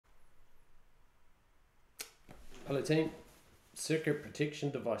Hello team, circuit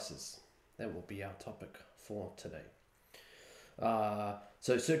protection devices. That will be our topic for today.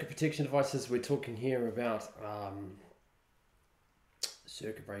 So circuit protection devices, we're talking here about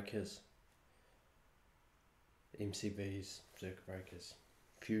circuit breakers, MCBs, circuit breakers,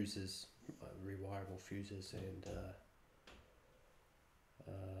 fuses, rewirable fuses, and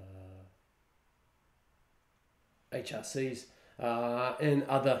HRCs, and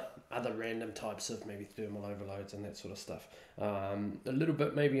other random types of maybe thermal overloads and that sort of stuff. A little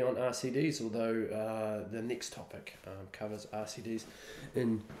bit maybe on RCDs, although the next topic covers RCDs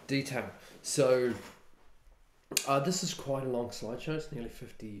in detail. So this is quite a long slideshow. It's nearly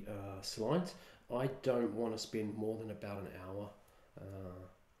 50 slides. I don't want to spend more than about an hour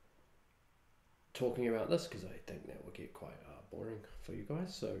talking about this because I think that will get quite boring for you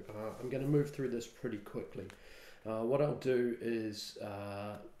guys. So I'm going to move through this pretty quickly. What I'll do is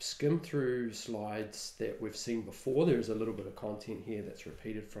skim through slides that we've seen before. There's a little bit of content here that's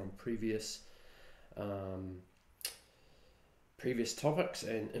repeated from previous topics,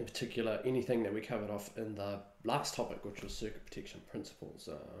 and in particular anything that we covered off in the last topic, which was circuit protection principles,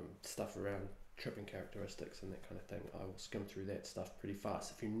 stuff around tripping characteristics and that kind of thing. I will skim through that stuff pretty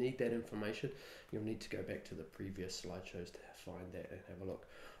fast. If you need that information, you'll need to go back to the previous slideshows to find that and have a look,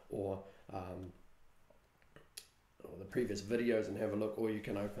 or the previous videos and have a look, or you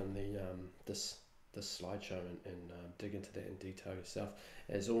can open the this slideshow and dig into that in detail yourself.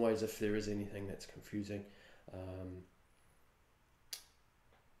 As always, if there is anything that's confusing,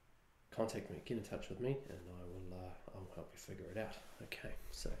 contact me, get in touch with me, and I'll help you figure it out. Okay,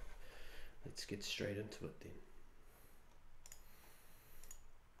 so let's get straight into it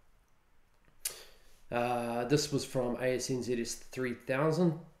then. This was from ASN ZS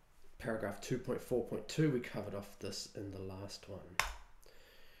 3000. Paragraph 2.4.2, we covered off this in the last one.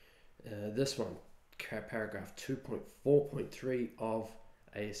 This one, paragraph 2.4.3 of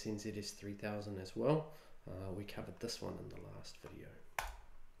ASN ZS 3000 as well. We covered this one in the last video.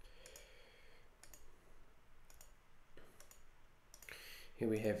 Here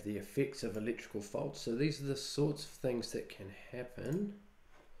we have the effects of electrical faults. So these are the sorts of things that can happen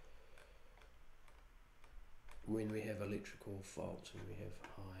when we have electrical faults, when we have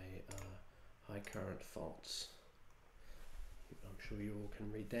high current faults. I'm sure you all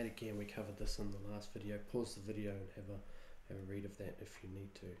can read that again. We covered this in the last video. Pause the video and have a read of that if you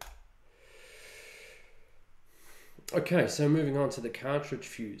need to. Okay, so moving on to the cartridge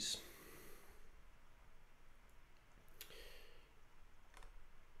fuse.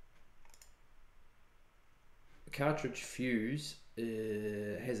 The cartridge fuse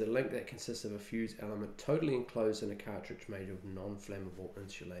has a link that consists of a fuse element totally enclosed in a cartridge made of non-flammable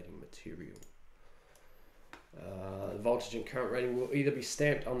insulating material. The voltage and current rating will either be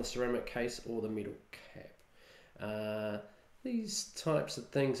stamped on the ceramic case or the metal cap. These types of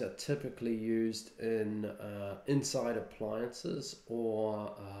things are typically used in inside appliances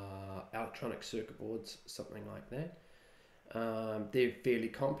or electronic circuit boards, something like that. They're fairly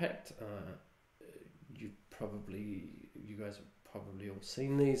compact. You guys have probably all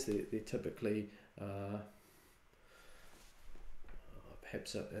seen these. They're typically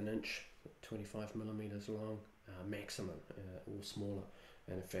perhaps an inch, 25 millimeters long, maximum, or smaller.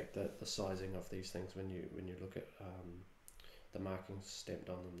 And in fact, the sizing of these things, when you look at the markings stamped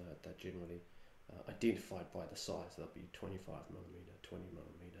on them, they're generally identified by the size. They'll be 25 millimeter, 20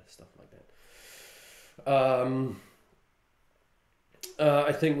 millimeter, stuff like that.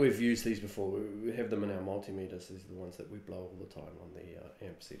 I think we've used these before. We have them in our multimeters. These are the ones that we blow all the time on the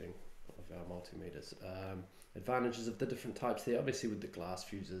amp setting of our multimeters. Advantages of the different types there. Obviously, with the glass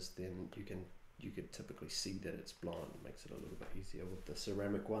fuses, then you can typically see that it's blind. It makes it a little bit easier. With the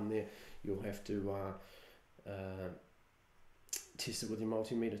ceramic one there, you'll have to test it with your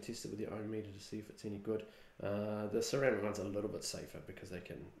multimeter, test it with your own meter to see if it's any good. The ceramic one's a little bit safer because they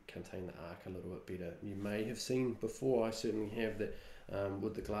can contain the arc a little bit better. You may have seen before, I certainly have, that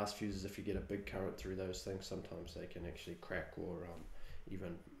with the glass fuses, if you get a big current through those things, sometimes they can actually crack or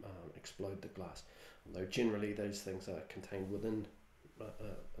even explode the glass. Although generally those things are contained within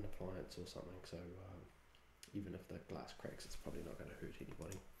an appliance or something, so even if the glass cracks, it's probably not going to hurt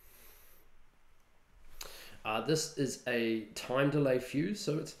anybody. This is a time delay fuse,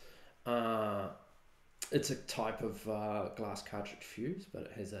 so it's a type of glass cartridge fuse, but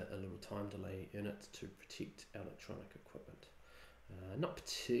it has a little time delay in it to protect electronic equipment. Not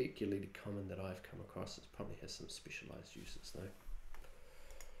particularly common that I've come across. It probably has some specialized uses though.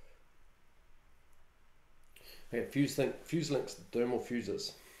 Okay, fuse links, thermal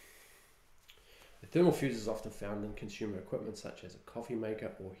fuses. The thermal fuse is often found in consumer equipment such as a coffee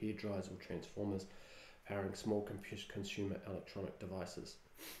maker or hair dryers or transformers. powering small consumer electronic devices.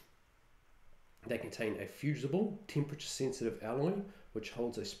 They contain a fusible, temperature-sensitive alloy which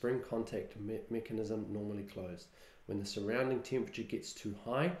holds a spring contact mechanism normally closed. When the surrounding temperature gets too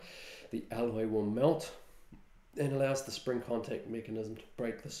high, the alloy will melt and allows the spring contact mechanism to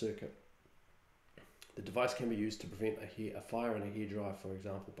break the circuit. The device can be used to prevent a fire in a hairdryer, for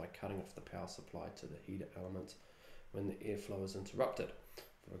example, by cutting off the power supply to the heater element when the airflow is interrupted.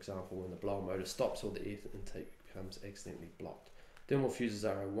 For example, when the blower motor stops or the air intake becomes accidentally blocked. Thermal fuses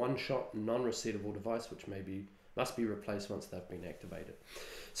are a one-shot, non-resettable device which must be replaced once they've been activated.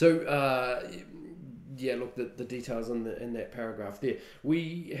 So, yeah, look, the details in that paragraph there.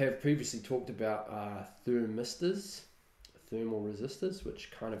 We have previously talked about thermistors, thermal resistors,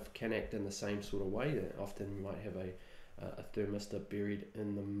 which kind of can act in the same sort of way. Often you might have a thermistor buried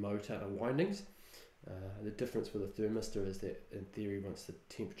in the motor windings. The difference with a thermistor is that in theory once the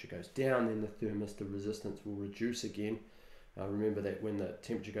temperature goes down, then the thermistor resistance will reduce again. Remember that when the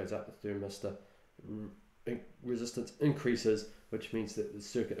temperature goes up, the thermistor resistance increases, which means that the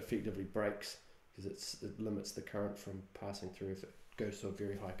circuit effectively breaks because it limits the current from passing through. If it goes to a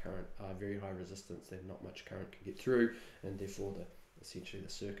very high current, very high resistance, then not much current can get through, and therefore essentially the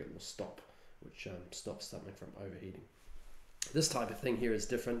circuit will stop, which stops something from overheating. This type of thing here is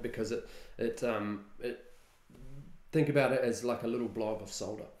different because it think about it as like a little blob of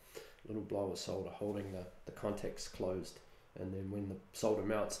solder, holding the contacts closed, and then when the solder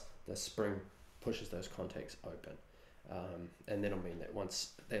melts, the spring pushes those contacts open, and that'll mean that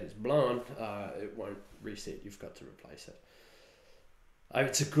once that is blown, it won't reset. You've got to replace it.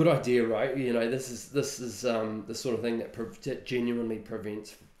 It's a good idea, right? You know, this is the sort of thing that genuinely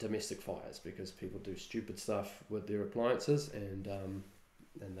prevents domestic fires, because people do stupid stuff with their appliances, and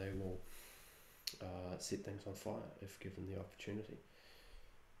they will set things on fire if given the opportunity.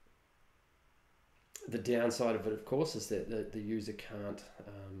 The downside of it, of course, is that the user can't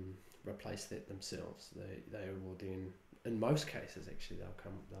replace that themselves. They will then, in most cases, actually,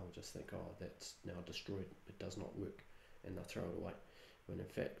 they'll just think, oh, that's now destroyed. It does not work, and they'll throw it away. When in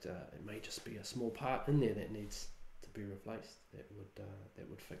fact, it may just be a small part in there that needs to be replaced. That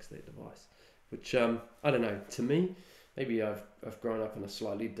would fix that device. Which I don't know. To me, maybe I've grown up in a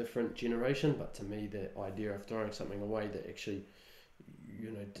slightly different generation, but to me, the idea of throwing something away that actually,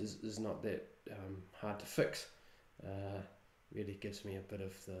 you know, is not that hard to fix, really gives me a bit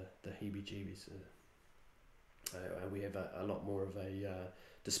of the heebie-jeebies. We have a lot more of a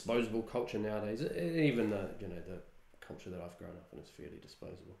disposable culture nowadays. Even the culture that I've grown up in is fairly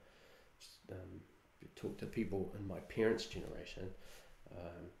disposable. You talk to people in my parents' generation,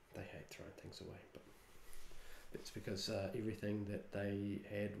 they hate throwing things away, but it's because everything that they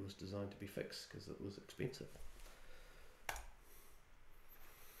had was designed to be fixed because it was expensive.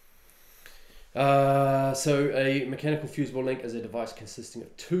 So a mechanical fusible link is a device consisting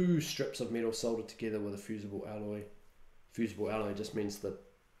of two strips of metal soldered together with a fusible alloy. Fusible alloy just means the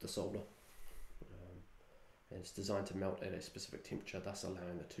solder. And it's designed to melt at a specific temperature, thus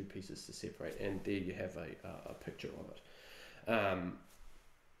allowing the two pieces to separate. And there you have a picture of it.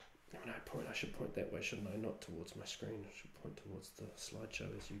 When I should point that way, shouldn't I? Not towards my screen. I should point towards the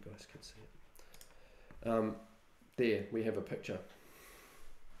slideshow as you guys can see it. There, we have a picture.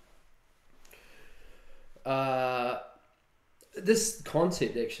 This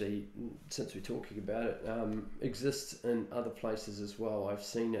concept actually, since we're talking about it, exists in other places as well. I've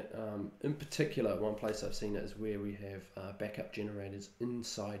seen it, in particular, one place I've seen it is where we have backup generators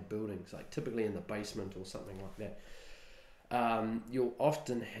inside buildings, like typically in the basement or something like that. You'll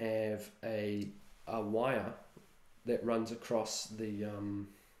often have a wire that runs across the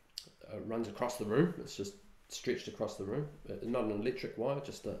room. It's just stretched across the room. Not an electric wire,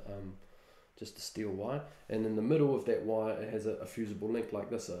 just a steel wire, and in the middle of that wire it has a fusible link like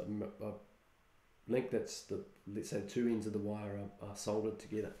this, a link that's let's say two ends of the wire are soldered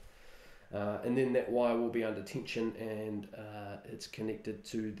together, and then that wire will be under tension, and it's connected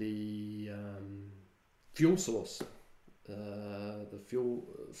to the fuel source, the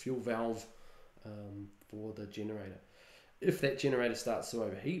fuel valve for the generator. If that generator starts to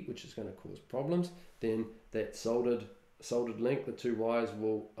overheat, which is going to cause problems, then that soldered link, the two wires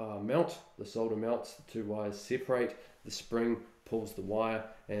will melt. The solder melts, the two wires separate, the spring pulls the wire,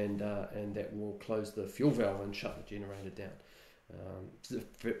 and that will close the fuel valve and shut the generator down. It's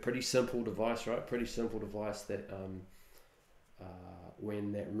a pretty simple device, right? Pretty simple device that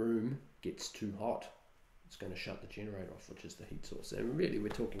when that room gets too hot, it's going to shut the generator off, which is the heat source. And really we're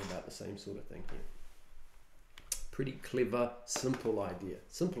talking about the same sort of thing here. Pretty clever, simple idea.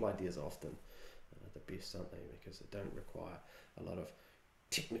 Simple ideas are often the best, aren't they? Because they don't require a lot of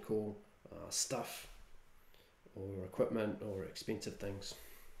technical stuff or equipment or expensive things.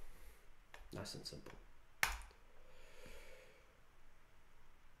 Nice and simple.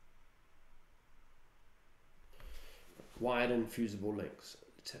 Wired and fusible links.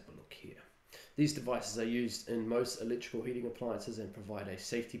 Let's have a look here. These devices are used in most electrical heating appliances and provide a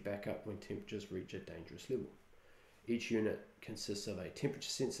safety backup when temperatures reach a dangerous level. Each unit consists of a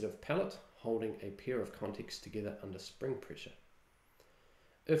temperature-sensitive pellet holding a pair of contacts together under spring pressure.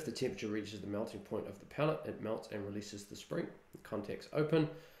 If the temperature reaches the melting point of the pellet, it melts and releases the spring. The contacts open,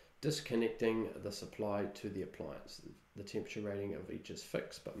 disconnecting the supply to the appliance. The temperature rating of each is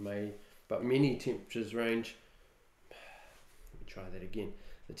fixed, but many temperatures range. Let me try that again.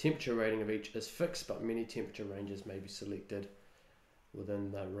 The temperature rating of each is fixed, but many temperature ranges may be selected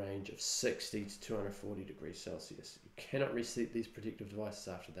within the range of 60 to 240 degrees Celsius. You cannot reset these protective devices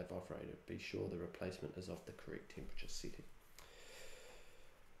after they've operated. Be sure the replacement is of the correct temperature setting.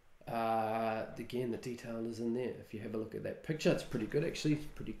 Again, the detail is in there. If you have a look at that picture, it's pretty good actually. It's a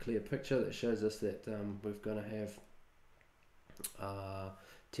pretty clear picture that shows us that we're going to have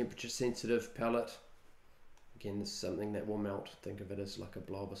temperature sensitive pellet. Again, this is something that will melt. Think of it as like a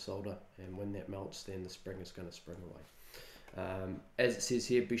blob of solder, and when that melts, then the spring is going to spring away. As it says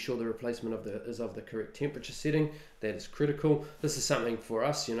here, be sure the replacement is of the correct temperature setting. That is critical. This is something for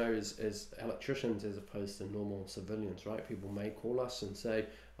us, you know, as electricians as opposed to normal civilians, right? People may call us and say,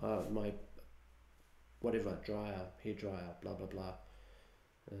 my whatever, dryer, hair dryer, blah blah blah.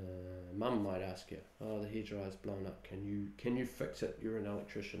 Mum might ask you, the hair dryer's blown up. Can you fix it? You're an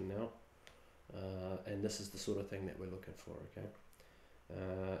electrician now. And this is the sort of thing that we're looking for, okay?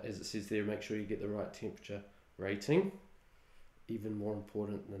 As it says there, make sure you get the right temperature rating. Even more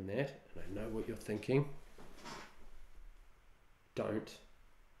important than that, and I know what you're thinking, don't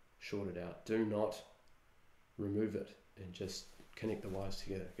short it out. Do not remove it and just connect the wires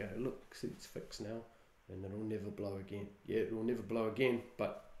together. Go, look, see, it's fixed now, and it'll never blow again. Yeah, it will never blow again,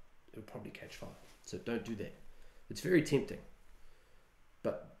 but it'll probably catch fire. So don't do that. It's very tempting,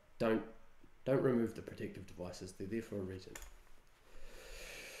 but don't remove the protective devices. They're there for a reason.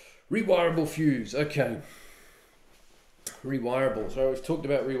 Rewirable fuse. Okay. Rewirable. So we've talked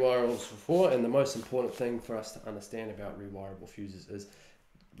about rewirables before, and the most important thing for us to understand about rewirable fuses is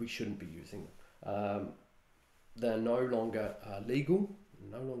we shouldn't be using them. They're no longer legal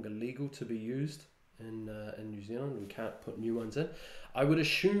to be used in New Zealand. We can't put new ones in. I would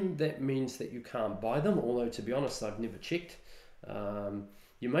assume that means that you can't buy them, although to be honest, I've never checked.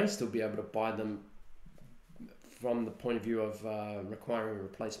 You may still be able to buy them from the point of view of requiring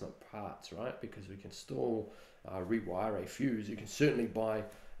replacement parts, right? Because we can still rewire a fuse. You can certainly buy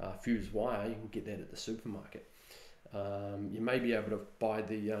fuse wire. You can get that at the supermarket. You may be able to buy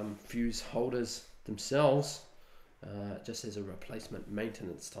the fuse holders themselves just as a replacement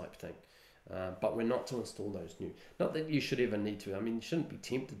maintenance type thing. But we're not to install those new. Not that you should ever need to. I mean, you shouldn't be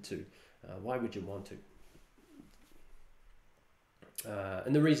tempted to. Why would you want to?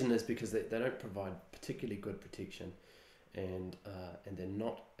 And the reason is because they don't provide particularly good protection, and they're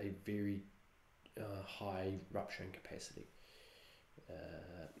not a very high rupturing capacity.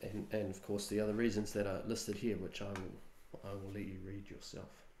 And of course the other reasons that are listed here, which I will let you read yourself.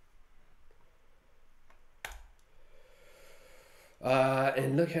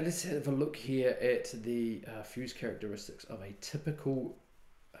 And let's have a look here at the fuse characteristics of a typical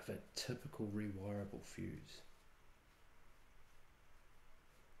rewirable fuse.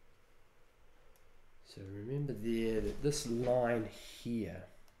 So remember there that this line here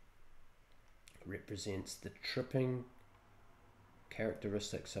represents the tripping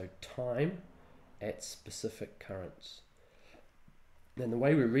characteristic, so time at specific currents. And the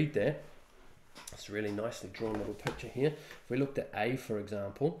way we read that, it's a really nicely drawn little picture here. If we looked at A, for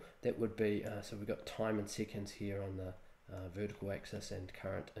example, that would be, so we've got time in seconds here on the vertical axis and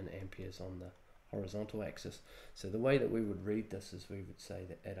current in amperes on the horizontal axis. So the way that we would read this is we would say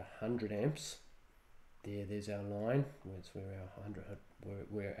that at 100 amps, there's our line,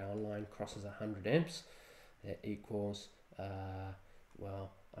 where our line crosses 100 amps. That equals,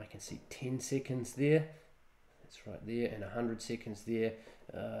 well, I can see 10 seconds there. That's right there, and 100 seconds there.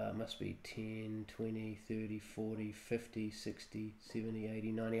 Must be 10, 20, 30, 40, 50, 60, 70,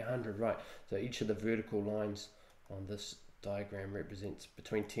 80, 90, 100. Right, so each of the vertical lines on this diagram represents,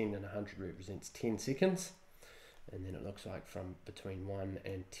 between 10 and 100 represents 10 seconds. And then it looks like from between 1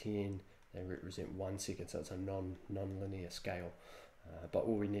 and 10, they represent 1 second, so it's a non-linear scale. But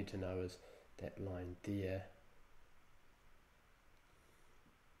all we need to know is that line there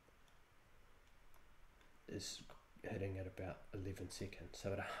is hitting at about 11 seconds.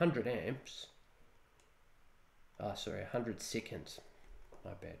 So at 100 amps, 100 seconds,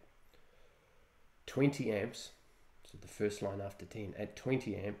 my bad, 20 amps So the first line after 10 at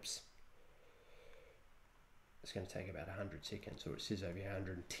 20 amps, it's going to take about 100 seconds, or it says over here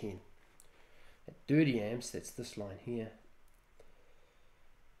 110. At 30 amps, that's this line here,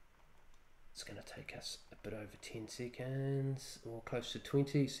 it's going to take us a bit over 10 seconds, or close to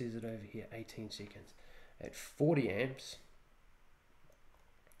 20, says it over here, 18 seconds. At 40 amps,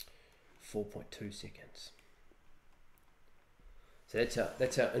 4.2 seconds. So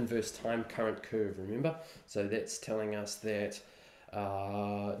that's our inverse time current curve, remember? So that's telling us that,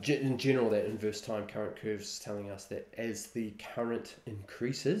 in general, that inverse time current curve is telling us that as the current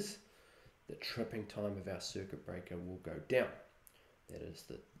increases, the tripping time of our circuit breaker will go down. That is,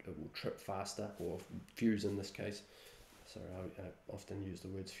 that it will trip faster, or fuse in this case. Sorry, I often use the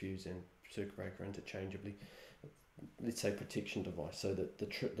words fuse and circuit breaker interchangeably. Let's say protection device. So that the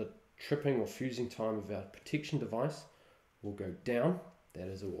tripping or fusing time of our protection device will go down. That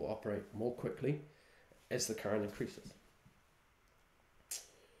is, it will operate more quickly as the current increases.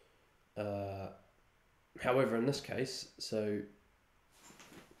 However, in this case, so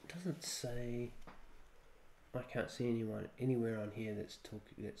it doesn't say, I can't see anywhere on here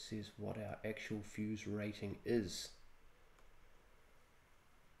that says what our actual fuse rating is.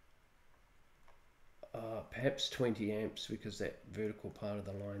 Perhaps 20 amps, because that vertical part of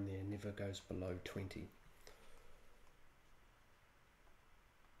the line there never goes below 20.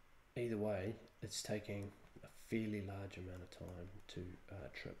 Either way, it's taking a fairly large amount of time to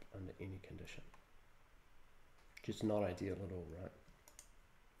trip under any condition. Just not ideal at all, right?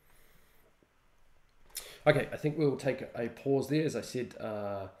 Okay, I think we'll take a pause there. As I said,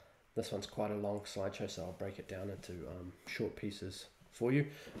 this one's quite a long slideshow, so I'll break it down into short pieces for you.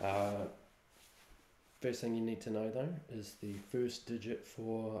 First thing you need to know though is the first digit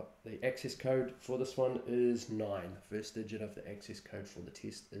for the access code for this one is 9. The first digit of the access code for the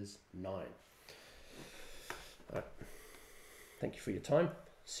test is 9. Alright. Thank you for your time.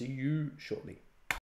 See you shortly.